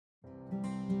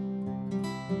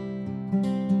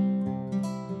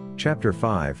Chapter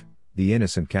 5, The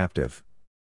Innocent Captive.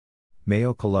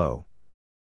 Mayo Calo.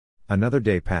 Another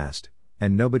day passed,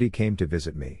 and nobody came to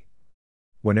visit me.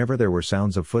 Whenever there were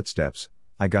sounds of footsteps,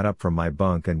 I got up from my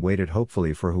bunk and waited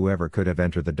hopefully for whoever could have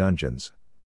entered the dungeons.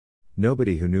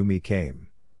 Nobody who knew me came.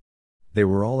 They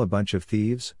were all a bunch of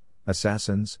thieves,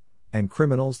 assassins, and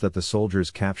criminals that the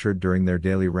soldiers captured during their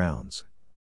daily rounds.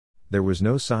 There was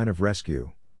no sign of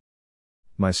rescue.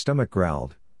 My stomach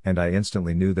growled, and I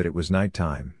instantly knew that it was night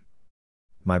time.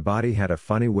 My body had a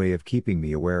funny way of keeping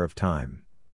me aware of time.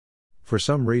 For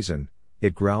some reason,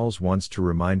 it growls once to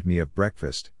remind me of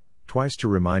breakfast, twice to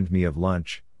remind me of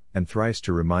lunch, and thrice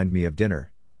to remind me of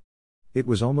dinner. It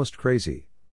was almost crazy.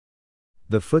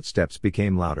 The footsteps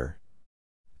became louder.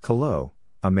 "Calo,"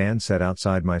 a man said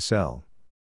outside my cell.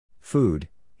 "Food,"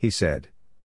 he said.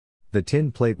 The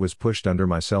tin plate was pushed under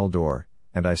my cell door,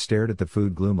 and I stared at the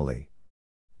food gloomily.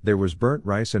 There was burnt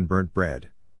rice and burnt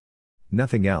bread.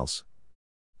 Nothing else.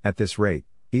 At this rate,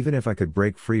 even if I could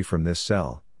break free from this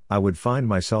cell, I would find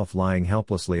myself lying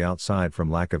helplessly outside from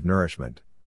lack of nourishment.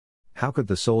 How could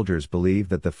the soldiers believe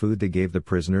that the food they gave the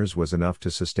prisoners was enough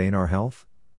to sustain our health?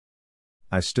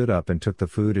 I stood up and took the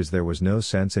food as there was no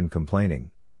sense in complaining.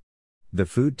 The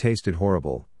food tasted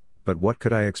horrible, but what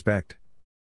could I expect?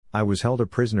 I was held a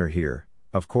prisoner here,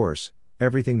 of course,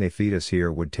 everything they feed us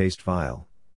here would taste vile.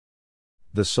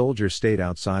 The soldier stayed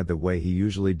outside the way he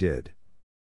usually did.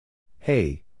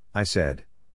 "Hey," I said.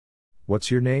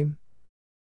 "What's your name?"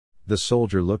 The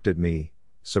soldier looked at me,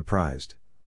 surprised.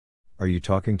 "Are you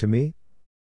talking to me?"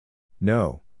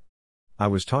 "No. I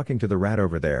was talking to the rat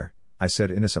over there," I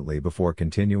said innocently before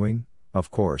continuing.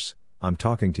 "Of course, I'm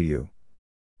talking to you.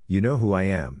 You know who I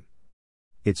am.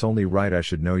 It's only right I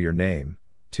should know your name,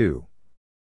 too."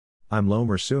 "I'm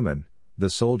Northsam," the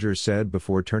soldier said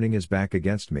before turning his back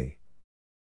against me.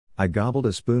 I gobbled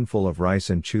a spoonful of rice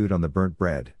and chewed on the burnt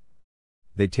bread.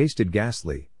 They tasted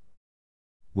ghastly.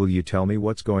 "Will you tell me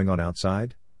what's going on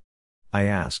outside?" I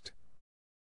asked.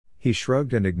 He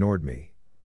shrugged and ignored me.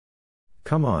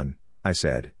 "Come on," I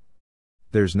said.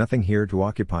 "There's nothing here to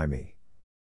occupy me.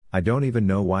 I don't even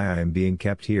know why I am being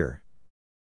kept here."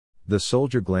 The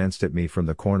soldier glanced at me from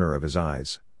the corner of his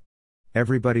eyes.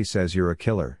 "Everybody says you're a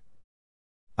killer."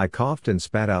 I coughed and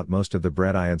spat out most of the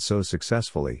bread I had so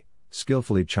skillfully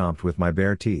chomped with my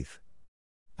bare teeth.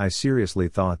 I seriously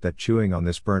thought that chewing on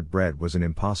this burnt bread was an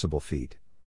impossible feat.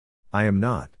 "I am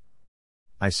not,"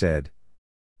 I said.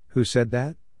 "Who said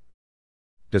that?"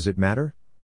 "Does it matter?"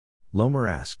 Lomer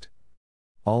asked.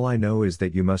 "All I know is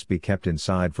that you must be kept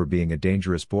inside for being a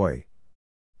dangerous boy.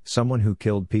 Someone who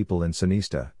killed people in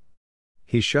Sinista."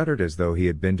 He shuddered as though he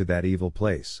had been to that evil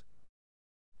place.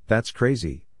 "That's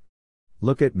crazy.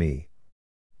 Look at me.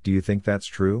 Do you think that's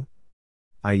true?"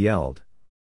 I yelled.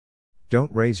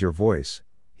 "Don't raise your voice,"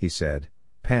 he said,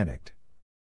 panicked.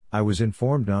 "I was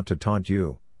informed not to taunt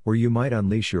you, or you might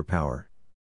unleash your power."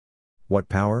 "What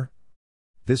power?"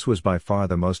 This was by far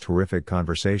the most horrific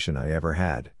conversation I ever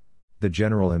had. "The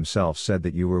general himself said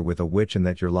that you were with a witch and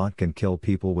that your lot can kill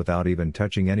people without even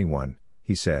touching anyone,"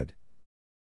 he said.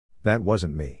 "That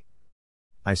wasn't me,"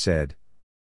 I said.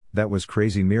 "That was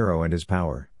crazy Miroe and his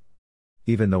power."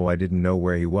 Even though I didn't know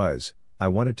where he was, I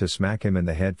wanted to smack him in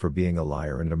the head for being a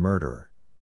liar and a murderer.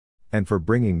 And for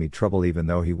bringing me trouble even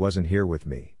though he wasn't here with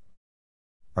me.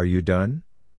 "Are you done?"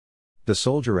 the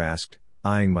soldier asked,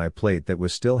 eyeing my plate that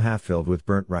was still half filled with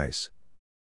burnt rice.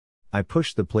 I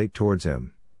pushed the plate towards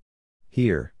him.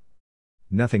 "Here.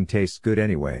 Nothing tastes good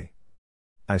anyway."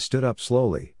 I stood up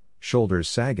slowly, shoulders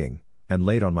sagging, and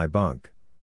laid on my bunk.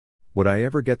 Would I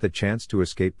ever get the chance to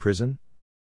escape prison?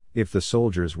 If the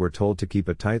soldiers were told to keep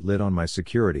a tight lid on my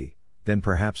security, then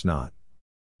perhaps not.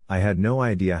 I had no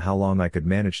idea how long I could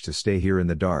manage to stay here in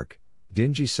the dark,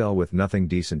 dingy cell with nothing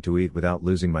decent to eat without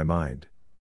losing my mind.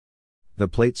 The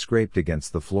plate scraped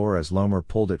against the floor as Lomer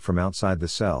pulled it from outside the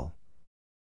cell.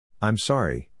 "I'm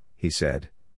sorry," he said.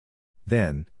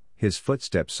 Then, his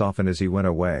footsteps softened as he went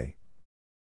away.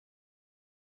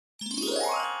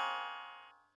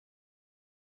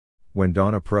 When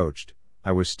dawn approached,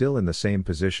 I was still in the same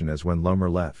position as when Lomer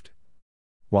left.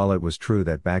 While it was true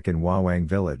that back in Wawang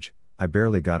village, I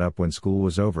barely got up when school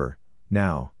was over,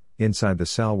 now, inside the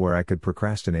cell where I could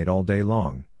procrastinate all day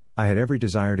long, I had every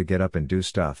desire to get up and do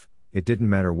stuff. It didn't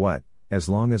matter what, as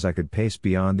long as I could pace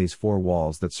beyond these four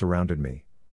walls that surrounded me.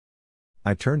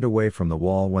 I turned away from the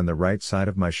wall when the right side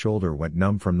of my shoulder went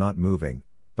numb from not moving,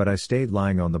 but I stayed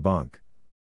lying on the bunk.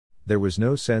 There was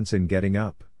no sense in getting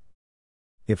up.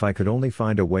 If I could only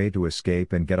find a way to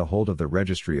escape and get a hold of the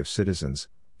registry of citizens,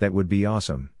 that would be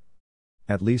awesome.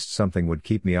 At least something would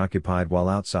keep me occupied while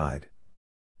outside.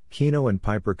 Kino and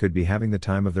Pyper could be having the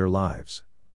time of their lives.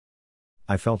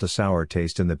 I felt a sour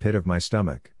taste in the pit of my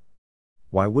stomach.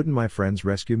 Why wouldn't my friends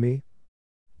rescue me?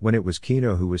 When it was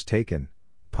Kino who was taken,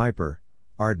 Pyper,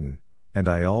 Arden, and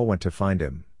I all went to find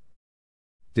him.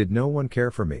 Did no one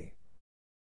care for me?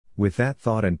 With that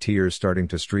thought and tears starting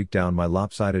to streak down my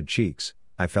lopsided cheeks,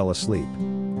 I fell asleep.